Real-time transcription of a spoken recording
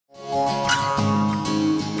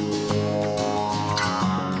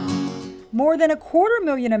More than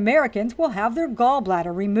 250,000 Americans will have their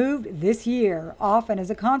gallbladder removed this year, often as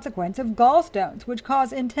a consequence of gallstones, which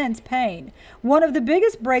cause intense pain. One of the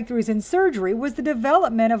biggest breakthroughs in surgery was the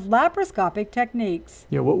development of laparoscopic techniques.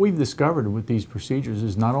 Yeah, what we've discovered with these procedures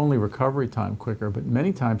is not only recovery time quicker, but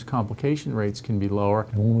many times complication rates can be lower.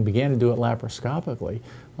 And when we began to do it laparoscopically,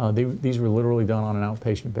 these were literally done on an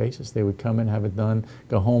outpatient basis. They would come in, have it done,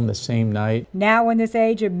 go home the same night. Now, in this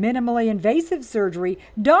age of minimally invasive surgery,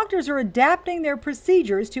 doctors are adapting their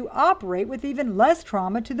procedures to operate with even less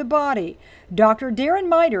trauma to the body. Dr. Darren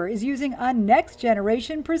Miter is using a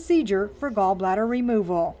next-generation procedure for gallbladder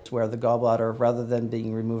removal. Where the gallbladder, rather than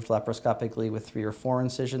being removed laparoscopically with 3 or 4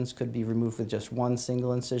 incisions, could be removed with just one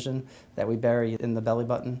single incision that we bury in the belly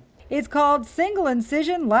button. It's called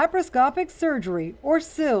single-incision laparoscopic surgery, or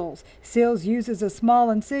SILS. SILS uses a small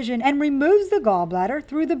incision and removes the gallbladder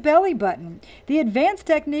through the belly button. The advanced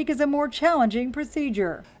technique is a more challenging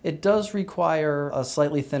procedure. It does require a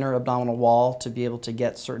slightly thinner abdominal wall to be able to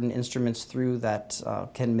get certain instruments through that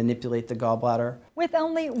can manipulate the gallbladder. With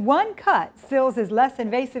only one cut, SILS is less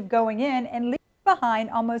invasive going in and leaves behind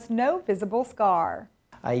almost no visible scar.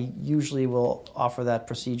 I usually will offer that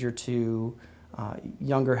procedure to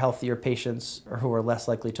younger, healthier patients who are less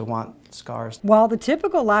likely to want scars. While the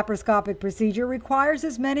typical laparoscopic procedure requires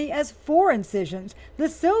as many as 4 incisions, the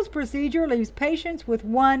SILS procedure leaves patients with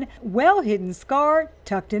one well-hidden scar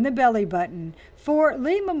tucked in the belly button. For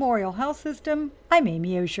Lee Memorial Health System, I'm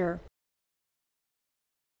Amy Oshier.